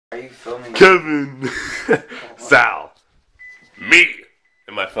you filming? Kevin! Sal! Me!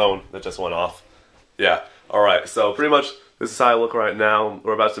 And my phone that just went off. Yeah. Alright, so pretty much this is how I look right now.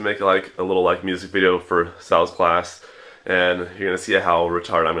 We're about to make like a little like music video for Sal's class. And you're gonna see how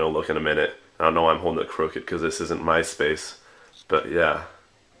retarded I'm gonna look in a minute. I don't know why I'm holding it crooked because this isn't my space. But yeah.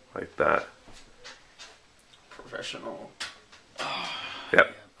 Like that. Professional.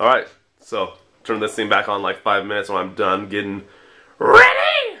 Yep. Alright, so turn this thing back on like 5 minutes when I'm done getting ready!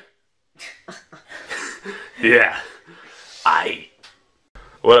 Yeah.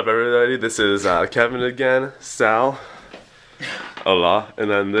 What up, everybody? This is Kevin again, Sal, Hola, and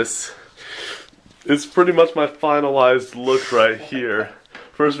then this is pretty much my finalized look right here.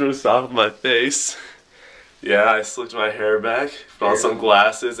 First, we're gonna start with my face. Yeah, I slicked my hair back, put on some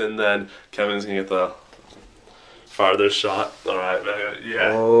glasses, and then Kevin's gonna get the farther shot. All right,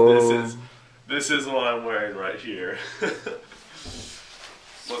 yeah, Oh. this is what I'm wearing right here.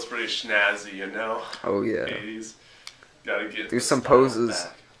 So it's pretty snazzy, you know. Oh yeah. 80s. Gotta get Do some poses.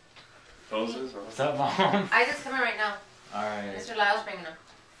 Back. Poses? What's up, Mom? Isaac's coming right now. Alright. Mr. Lyle's bringing him.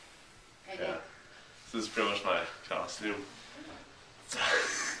 Okay, Yeah. This is pretty much my costume.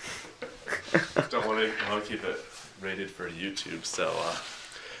 Don't want to keep it rated for YouTube, so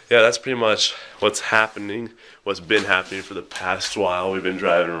yeah, that's pretty much what's happening. What's been happening for the past while. We've been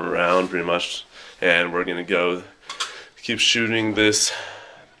driving around pretty much, and we're gonna go keep shooting this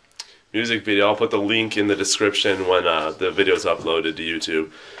music video. I'll put the link in the description when the video's uploaded to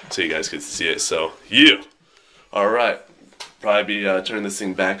YouTube, so you guys can see it. So you, all right, probably be turning this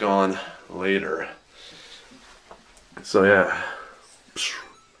thing back on later. So yeah,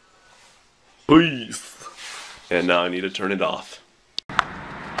 peace. And now I need to turn it off. Yo,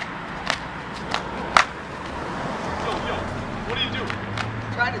 what are you doing?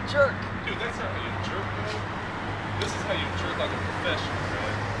 Trying to jerk. Dude, that's not how you jerk, man. This is how you jerk like a professional,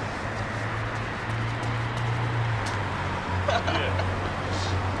 man. Yeah.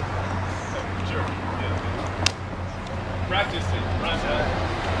 Jerk. Yeah. Practice it. Right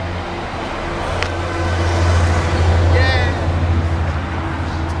now.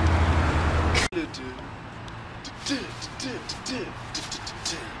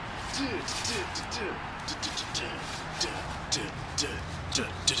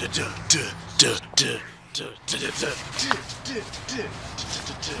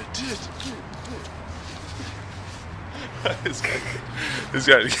 This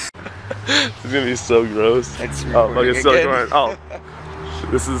guy is gonna be so gross. It's oh, fucking so again. gross. Oh,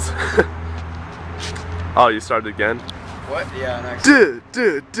 this is. Oh, you started again. What? Yeah, next.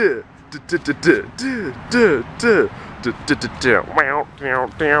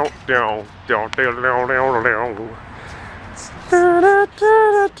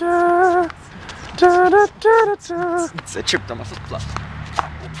 It's a trip on my flip flop.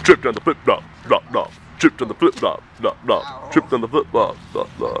 Tripped on the flip flop, flop flop. Tripped on the flip flop, flop flop. Tripped on the flip flop, flop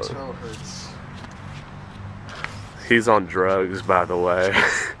flop. Toe hurts. He's on drugs, by the way.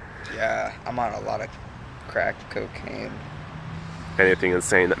 Yeah, I'm on a lot of crack cocaine. Anything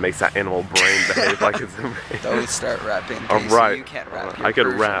insane that makes that animal brain behave like it's insane. Don't start rapping. All Casey. right. You can't rap. I could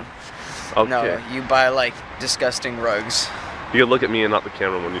rap. Okay. No, you buy like disgusting rugs. You could look at me and not the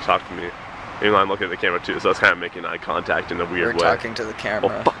camera when you talk to me. Even though I'm looking at the camera too, so it's kind of making eye contact in a weird way. We're talking to the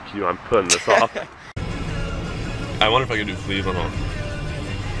camera. Oh, fuck you, I'm putting this off. I wonder if I can do Cleveland on.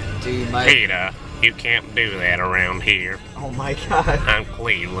 Dude, my. Peter, you can't do that around here. Oh my god. I'm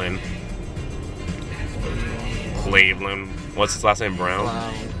Cleveland. Cleveland. What's his last name? Brown?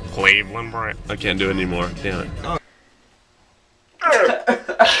 Wow. Cleveland Brown. I can't do it anymore. Damn it.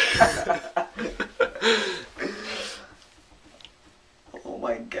 Oh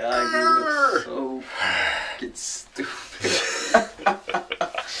my god, you look so fucking stupid.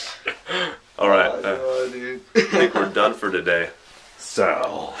 Alright, Oh, dude. I think we're done for today.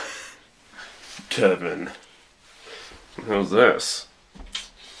 Sal. Kevin. How's this?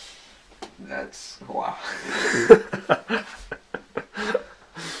 That's wow.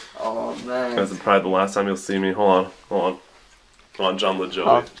 Oh man. That's probably the last time you'll see me. Hold on. Jonla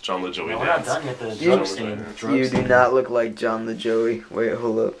Joie. Jonla Joie No, we're not dance. done yet. The You- drug scene. You do not look like Jonla Joie. Wait,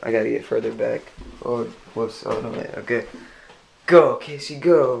 hold up. I gotta get further back. Oh, whoops. Oh, no, wait. Okay. Go, Casey,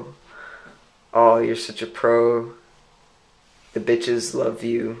 go. Oh, you're such a pro. The bitches love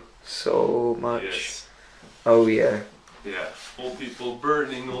you so much. Yes. Oh, yeah. Yeah. Old people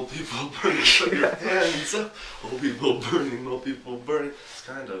burning, put your hands up. Old people burning, It's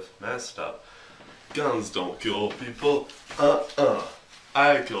kind of messed up. Guns don't kill people.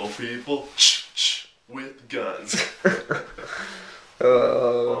 I kill people with guns.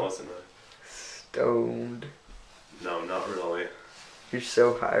 Oh, Wasn't I? stoned. No, not really. You're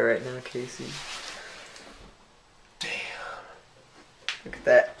so high right now, Casey. Damn. Look at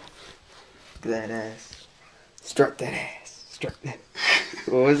that. Look at that ass. Strut that ass. Strut that.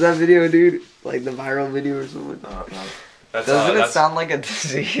 What was that video, dude? Like the viral video or something? No. Doesn't it sound like a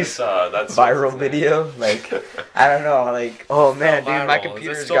disease? That's Viral video? Like, I don't know. Like, oh man, dude, my viral. Is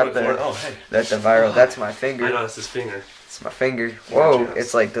computer's this still got the. recording? Oh, hey. That's the viral. That's my finger. I know, it's his finger. It's my finger. Whoa, Yes.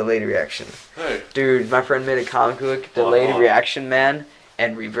 it's like delayed reaction. Hey. Dude, my friend made a comic book, Delayed Uh-huh. Reaction Man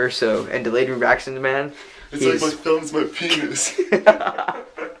and Reverso. And Delayed Reaction Man, It's he's... like my thumb's my penis.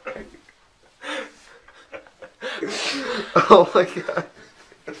 Oh my god.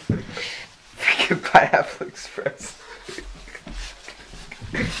 Freaking Pineapple Express.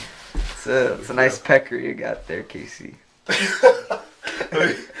 It's a nice pecker you got there, Casey.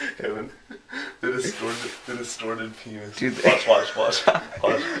 Kevin, the distorted penis. Dude, Watch.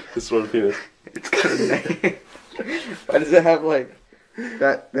 Distorted penis. It's kind of nice. Why does it have like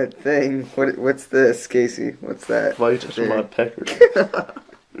that thing? What's this, Casey? What's that? Why are you touching there? my pecker?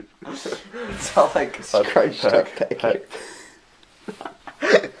 It's all like a scrunched up pecker.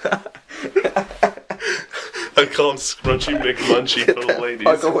 I call him Scrunchy McMunchy for the ladies.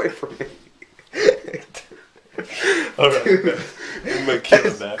 Fuck away from me. Alright, I'm gonna keep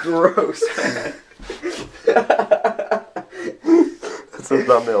it back. Gross, man. That's a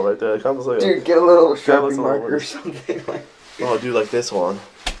thumbnail right there. It comes like Dude, get a little Grab us Sharpie a little marker or worse. something like. Oh, dude, like this one.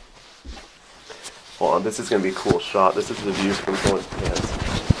 Hold on, this is gonna be a cool shot. This is the views from someone's pants.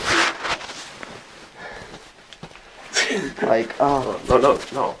 Like, oh.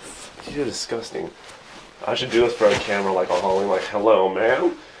 No. You're disgusting. I should do this for a camera, like on Halloween, like, hello,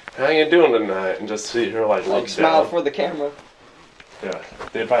 ma'am. How you doing tonight? And just see her, like, look Smile down. for the camera. Yeah,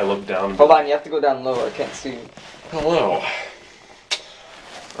 they'd probably look down. And Hold on, you have to go down lower. I can't see you. Hello.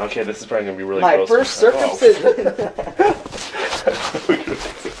 Okay, this is probably gonna be really My gross. first circumcision.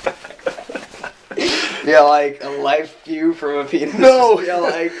 Yeah, like a live view from a penis. No! Yeah,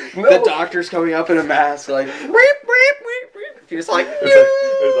 like No! the doctor's coming up in a mask, like weep, weep, weep, weep. He's like,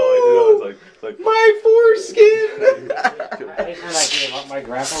 It's like my foreskin. I just had an idea. My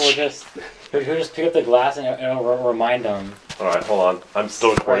grandpa would just pick up the glass and it'll remind him. Alright, hold on. I'm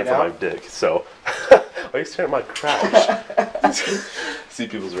still recording Right for now? my dick, so. Why are you staring at my crotch? See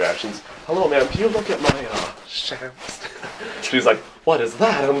people's reactions. Hello, ma'am, can you look at my, shaft? She's like, what is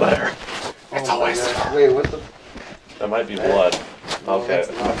that in there? It's Oh a my waste. God. Wait, what the? That might be blood. No, Okay,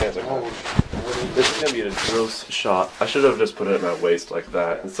 that's my not. pants are Oh, cut. This is gonna be a gross shot. I should have just put it at my waist like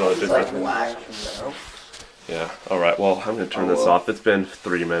that instead of it's like different. whack. Yeah, alright, well, I'm gonna turn this off. It's been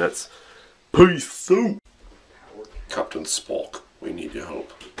 3 minutes. Peace out! Captain Spock, we need your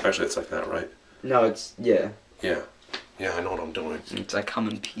help. Actually, it's like that, right? No, it's yeah. Yeah. Yeah, I know what I'm doing. It's like come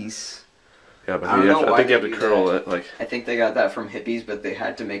in peace. Yeah, but I don't know I why think you have they to do curl that. it, like... I think they got that from hippies, but they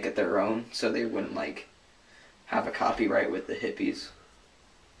had to make it their own, so they wouldn't like have a copyright with the hippies.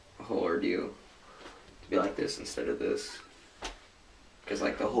 A whole ordeal to be like this instead of this, because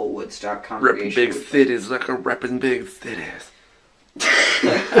like the whole Woodstock congregation. would- cities, like a repping big cities.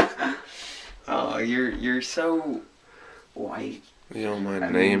 Oh, you're so white. You know, my I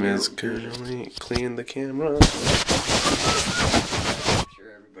mean, name you're- is Curly. Clean the camera. I'm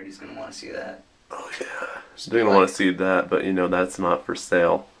sure everybody's gonna want to see that. Oh, yeah. They're gonna want to see that, but you know, that's not for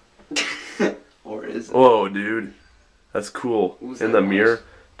sale. Or is it? Whoa, dude. That's cool. Who's In that the mirror. voice?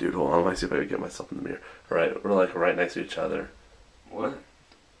 Dude, hold on. Let me see if I can get myself in the mirror. Alright, we're like right next to each other. What?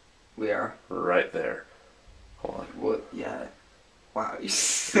 We are. Right there. Hold on. What? Yeah. Wow. You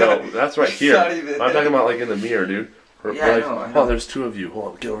No, that's right It's here. not even- I'm talking about like in the mirror, dude. We're Yeah, I like, know, I know. Oh, there's two of you.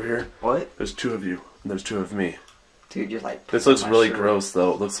 Hold on, get over here. What? There's two of you, and there's two of me. Dude, you're like. This looks my really shirt. gross,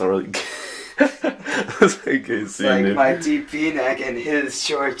 though. It looks so really. It's like a It's scene, like dude. my deep V-neck and his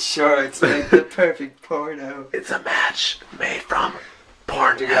short shorts make the perfect porno. It's a match made from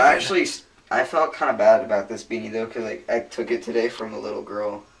porn. Dude, heaven. I felt kind of bad about this beanie though, cause like I took it today from a little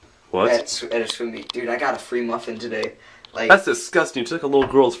girl What? at a swim meet. Dude, I got a free muffin today. Like, That's disgusting. You took a little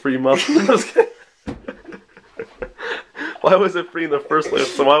girl's free muffin. Why was it free in the first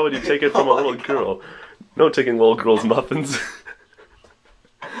place? So why would you take it from a Oh my little God. girl? No taking little girls' muffins.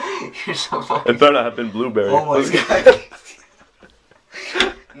 you're so fucking. It better not have been blueberry. Oh my god.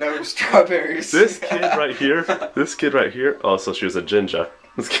 No strawberries. This kid right here. Oh, so she was a ginger.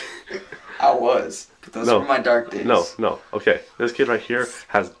 This kid- I was. But those No. were my dark days. No. Okay, this kid right here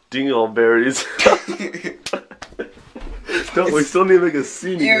has dingleberries. No, we still need to make a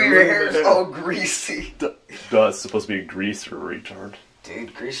scene. Your hair is all greasy. Duh, it's supposed to be a greaser, retard.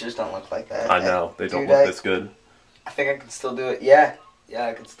 Dude, greasers don't look like that. I know, they don't Dude, look this good. I think I can still do it. Yeah,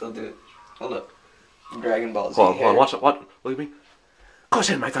 I can still do it. Hold up. Dragon Ball Z. Hold on, hair. watch it, look at me. Go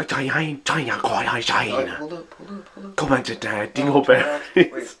send my giant Alright, giant. hold up. Go back to dad. Wait.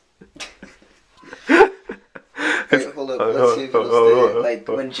 Dingleberries. Wait, hold up. Let's see if it'll stay. Like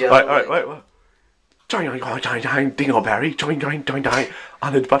when Jonla. Wait. Giant dingleberry. Join.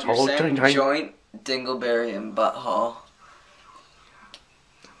 On the You're butthole. saying Join. joint, dingleberry, and butthole.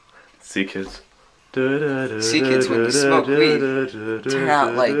 See kids. See kids, when you smoke weed, turn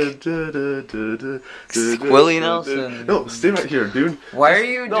out like Willie Nelson. No, stay right here, dude. Why are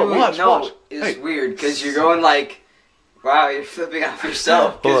you doing? Watch. It's Hey. weird because you're going like, wow, you're flipping off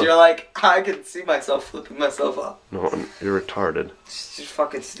yourself Hold because on. you're like, I can see myself flipping myself off. No, you're retarded. It's just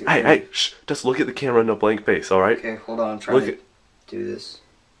fucking stupid. Hey, shh. Just look at the camera in a blank face, alright? Okay, hold on. I'm trying Look to at. do this.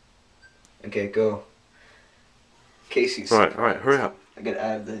 Okay, go. Casey's. Alright, hurry up. I gotta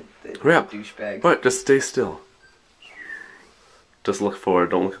add the Hurry up. douchebag. Alright, just stay still. Just look forward,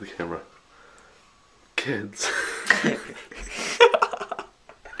 don't look at the camera. Kids.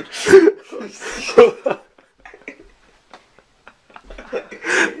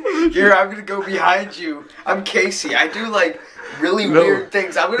 Here, I'm gonna go behind you. I'm Casey. I do like really weird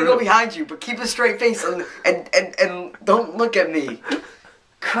things. I'm gonna go behind you, but keep a straight face and don't look at me.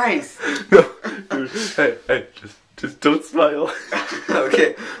 Christ. No, dude, hey, just don't smile.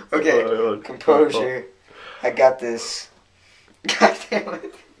 Okay. Hold on. Composure. I got this. God damn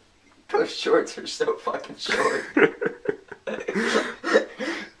it. Those shorts are so fucking short.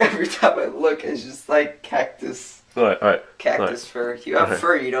 Every time I look, it's just like cactus Alright. fur. You have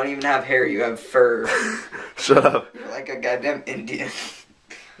fur. You don't even have hair. You have fur. Shut up. You're like a goddamn Indian.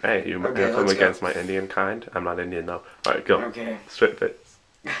 Hey, you Okay, have come let's go. against my Indian kind? I'm not Indian though. Alright, go. Okay. Straight face.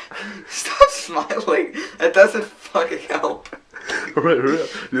 Stop smiling. That doesn't fucking help. Alright, hurry up.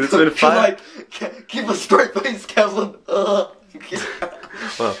 Dude, it's been You're 5. like, keep a straight face, Kevin. Wow,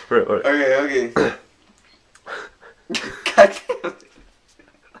 hurry up. Okay. God damn it.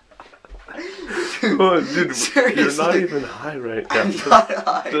 Oh, dude, you're not Seriously. even high right now. I'm not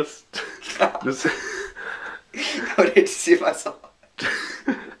high. Just. I would hate to see myself.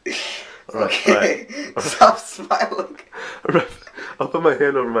 Okay, stop smiling. Alright, I'll put my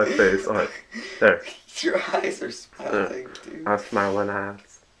hand over my face. Alright, there. Your eyes are smiling, dude. I'll smile when I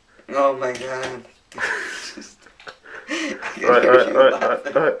ask. Oh my god. Just, I can hear you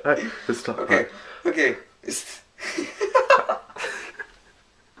laughing. Alright. Just stop. Okay.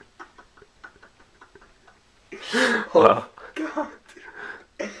 Wow. God.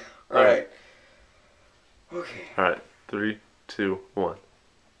 Alright. Okay. Alright, 3, 2, 1.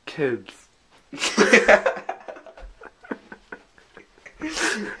 Kids.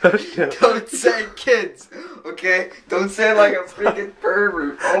 Don't say kids, okay? Don't say like a freaking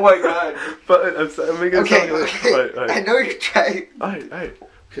pervert. Oh my god. But I'm making Okay. Alright. I know you're trying. Alright.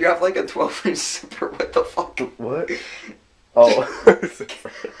 You have like a 12-inch zipper. What the fuck? What? Oh.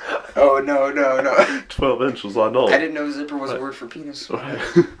 Oh no. 12 inches, I know. I didn't know zipper was a word for penis. Your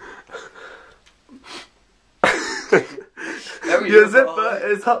zipper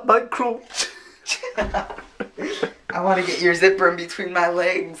is up my crotch. I want to get your zipper in between my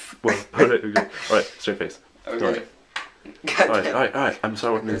legs. Well, alright, okay. Alright, straight face. Okay. Alright. God damn. Alright. I'm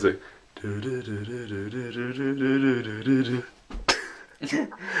sorry with music.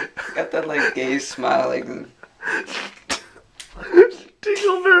 Got that like gay smile, like.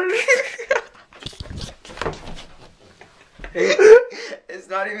 Dingleberry. It's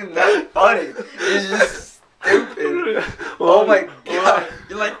not even that funny. It's just stupid. Oh my god.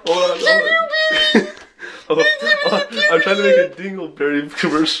 You're like. Hold on. I'm trying to make a dingleberry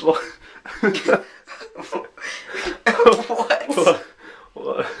commercial.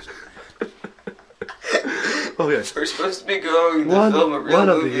 What? Okay. We're supposed to be going to film a real One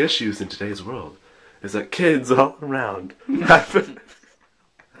of movie. the issues in today's world is that kids all around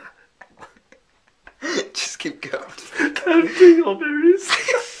Just keep going. have dingleberries.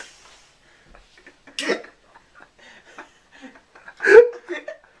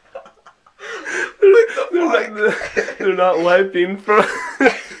 They're not wiping for.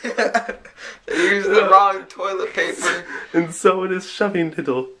 They used the wrong toilet paper. And so it is shoving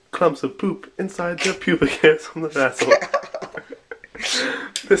little clumps of poop inside their pubic hairs on the asshole.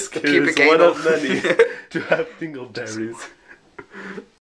 This kid is pubic one anal. of many to have dingleberries.